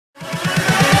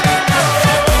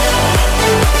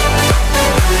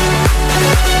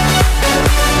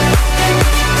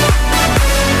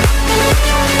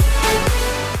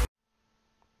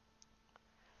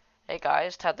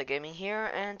guys, Tad the Gaming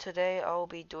here, and today I'll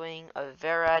be doing a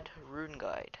Verad rune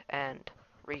guide and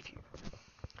review,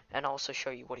 and I'll also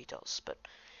show you what he does.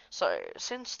 So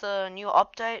since the new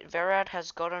update, Verad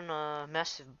has gotten a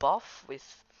massive buff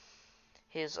with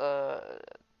his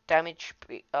damage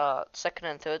second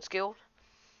and third skill.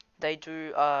 They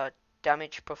do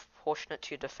damage proportionate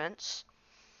to your defense.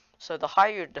 So the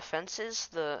higher your defense is,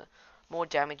 the more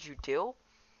damage you deal.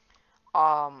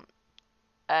 Um,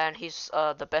 and he's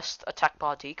the best attack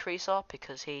bar decreaser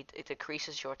because it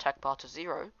decreases your attack bar to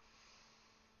 0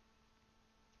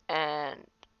 and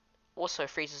also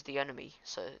freezes the enemy,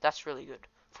 so that's really good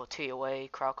for TOA,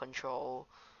 crowd control,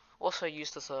 also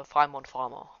used as a FAIMON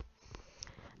farmer.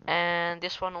 And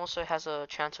this one also has a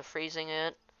chance of freezing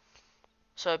it.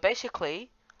 So basically,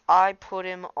 I put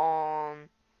him on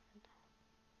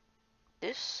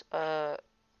this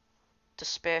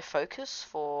Despair Focus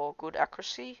for good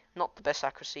accuracy. Not the best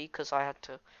accuracy because I had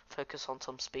to focus on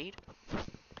some speed.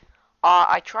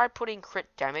 I tried putting crit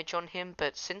damage on him,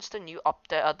 but since the new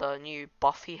update, the new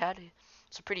buff he had,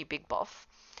 it's a pretty big buff.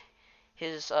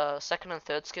 His second and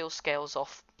third skill scales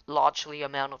off largely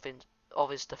amount of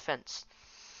his defense.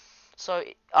 So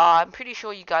I'm pretty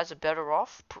sure you guys are better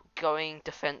off going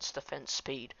defense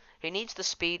speed. He needs the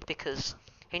speed because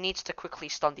he needs to quickly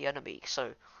stun the enemy.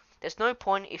 So there's no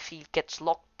point if he gets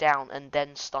locked down and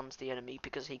then stuns the enemy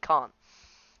because he can't.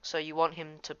 So you want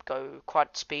him to go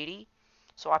quite speedy.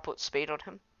 So I put speed on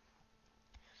him.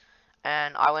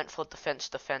 And I went for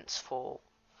defense for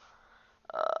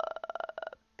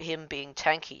him being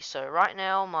tanky. So right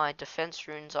now my defense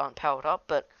runes aren't powered up,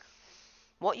 but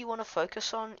what you want to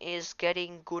focus on is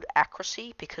getting good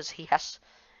accuracy because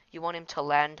you want him to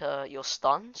land your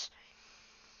stuns.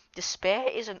 Despair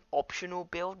is an optional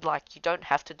build, like you don't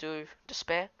have to do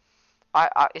Despair.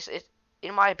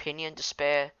 In my opinion,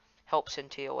 Despair helps in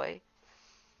TOA,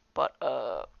 but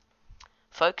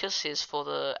Focus is for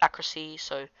the accuracy.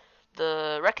 So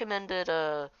the recommended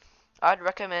I'd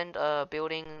recommend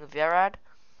building Verad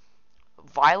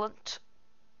Violent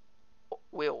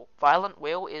Will. Violent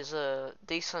Will is a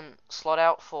decent slot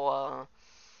out for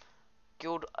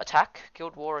guild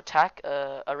war attack,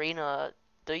 arena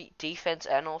defense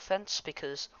and offense,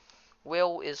 because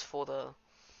Will is for the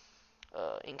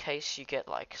in case you get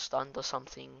like stunned or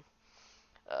something.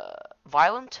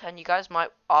 Violent, and you guys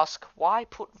might ask why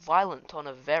put Violent on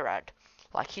a Verad?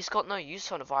 Like, he's got no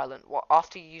use on a Violent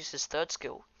after you use his third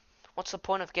skill. What's the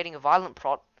point of getting a Violent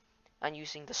prot and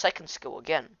using the second skill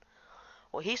again?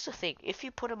 Well, here's the thing, if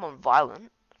you put him on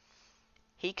Violent,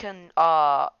 he can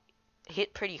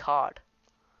hit pretty hard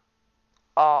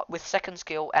with second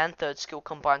skill and third skill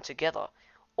combined together.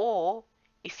 Or,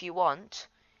 if you want,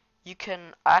 you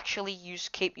can actually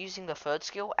keep using the third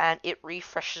skill and it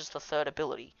refreshes the third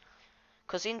ability.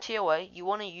 Because in TOA, you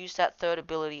want to use that third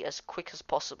ability as quick as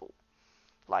possible.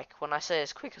 Like, when I say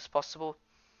as quick as possible,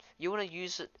 you want to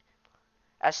use it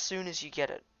as soon as you get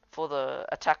it for the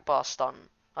attack bar stun.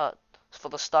 For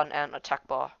the stun and attack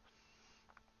bar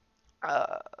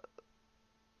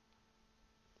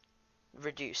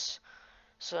reduce.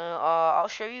 So I'll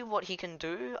show you what he can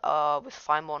do with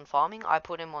FAIMON farming. I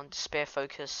put him on Despair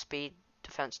Focus, Speed,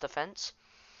 Defense.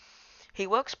 He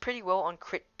works pretty well on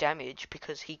crit damage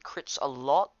because he crits a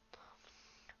lot.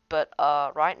 But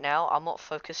right now I'm not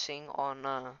focusing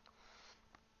on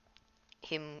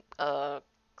him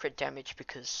crit damage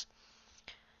because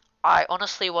I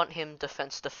honestly want him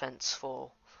defense for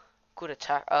good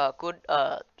attack, good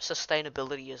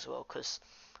sustainability as well. Because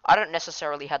I don't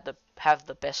necessarily have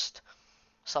the best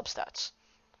substats.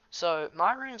 So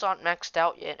my runes aren't maxed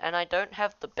out yet, and I don't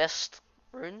have the best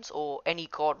runes or any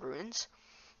god runes.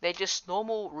 They're just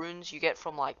normal runes you get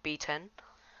from like B10,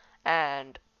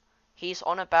 and he's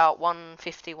on about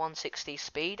 150, 160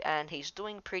 speed, and he's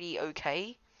doing pretty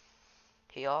okay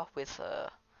here with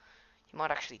he might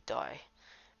actually die,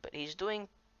 but he's doing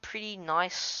pretty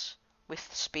nice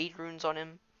with speed runes on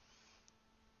him.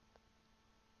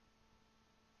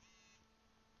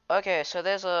 Okay, so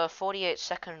there's a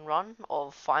 48-second run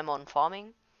of FAIMON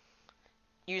farming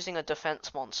using a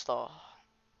defense monster.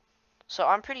 So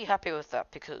I'm pretty happy with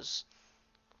that because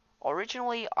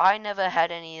originally I never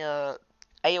had any AoE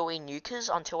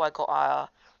nukers until I got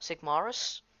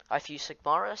Sigmarus. I fused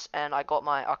Sigmarus and I got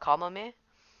my Arkamamir.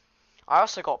 I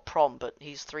also got Prom, but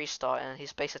he's 3-star and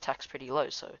his base attack's pretty low,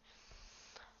 so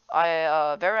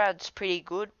Verad's pretty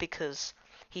good because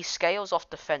he scales off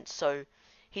defense, so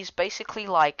he's basically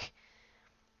like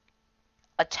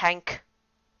a tank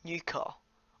nuker.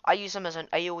 I use him as an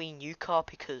AoE nuker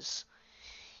because,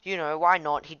 you know, why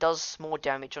not? He does more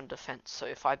damage on defense, so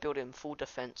if I build him full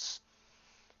defense,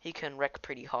 he can wreck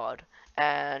pretty hard.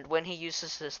 And when he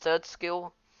uses his third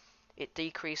skill, it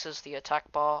decreases the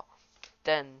attack bar.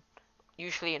 Then,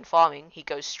 usually in farming, he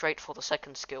goes straight for the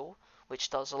second skill, which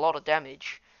does a lot of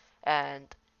damage. And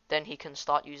then he can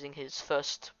start using his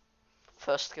first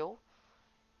skill,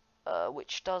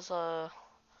 which does not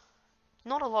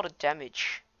a lot of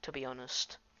damage, to be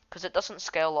honest, because it doesn't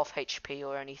scale off HP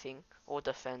or anything, or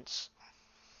defense.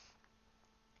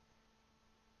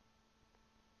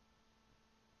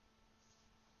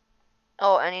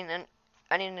 Oh, and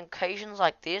in occasions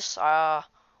like this,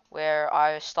 where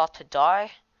I start to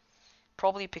die,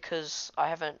 probably because I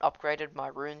haven't upgraded my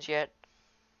runes yet,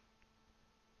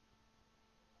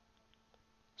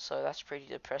 so that's pretty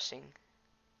depressing.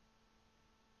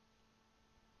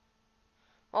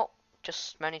 Well,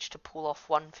 just managed to pull off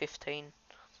 115.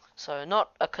 So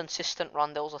not a consistent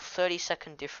run, there was a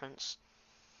 30-second difference,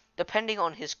 depending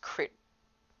on his crit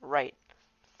rate.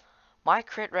 My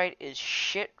crit rate is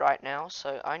shit right now,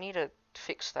 so I need to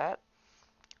fix that.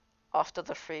 After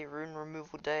the free rune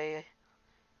removal day,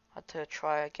 I had to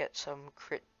try to get some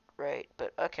crit rate,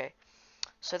 but okay.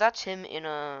 So that's him in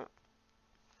a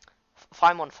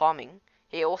FAIMON farming.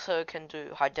 He also can do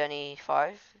Hydeni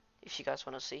 5, if you guys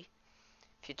want to see.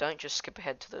 If you don't, just skip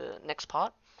ahead to the next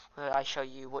part, where I show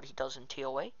you what he does in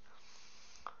TOA.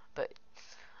 But,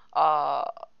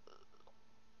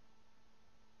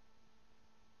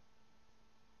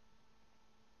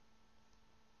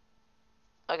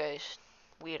 okay,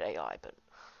 weird AI, but,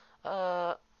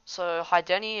 so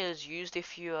Hydeni is used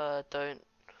if you,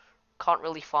 can't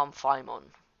really farm FAIMON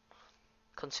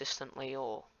consistently,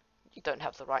 or you don't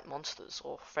have the right monsters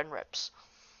or friend reps.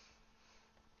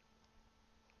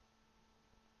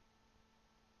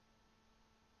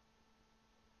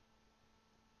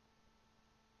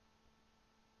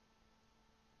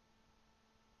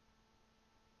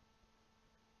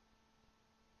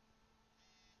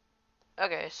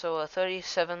 Okay, so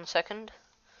 37 seconds.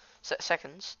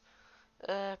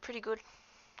 Pretty good,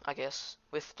 I guess,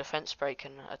 with defense break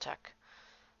and attack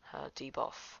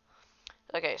debuff.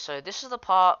 Okay, so this is the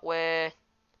part where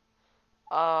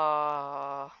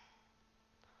I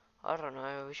don't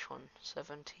know which one.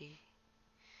 70.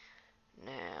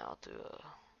 Now I'll do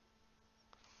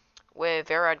where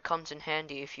Verad comes in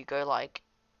handy if you go like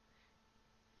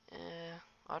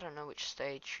I don't know which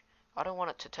stage. I don't want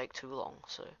it to take too long,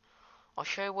 so I'll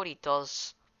show you what he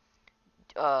does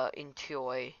in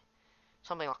TOA.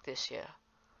 Something like this, yeah.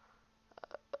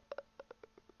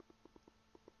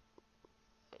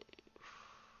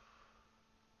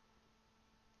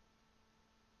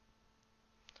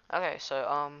 Okay,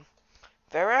 so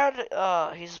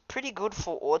Verad, he's pretty good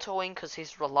for autoing because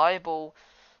he's reliable,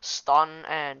 stun,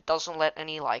 and doesn't let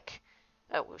any like,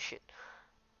 oh well, shit.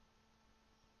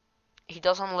 He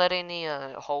doesn't let any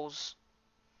holes.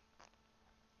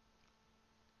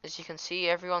 As you can see,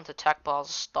 everyone's attack bars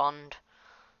stunned.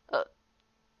 Uh,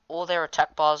 all their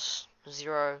attack bars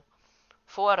 0.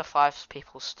 4 out of 5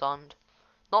 people stunned.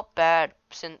 Not bad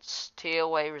since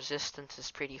TOA resistance is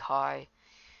pretty high.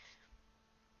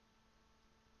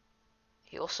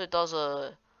 He also does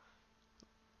a.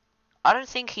 I don't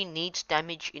think he needs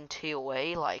damage in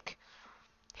TOA. Like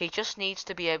he just needs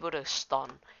to be able to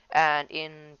stun. And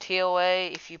in TOA,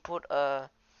 if you put a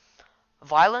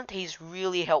violent, he's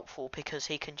really helpful because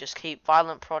he can just keep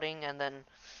violent prodding and then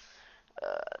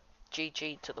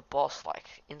GG to the boss,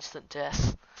 like instant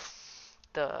death.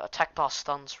 The attack bar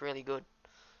stun's really good.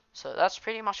 So that's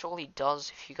pretty much all he does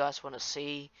if you guys want to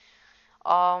see.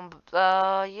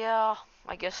 Yeah,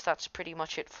 I guess that's pretty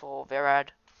much it for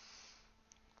Verad.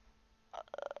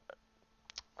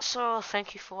 So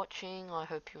thank you for watching, I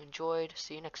hope you enjoyed,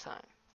 see you next time.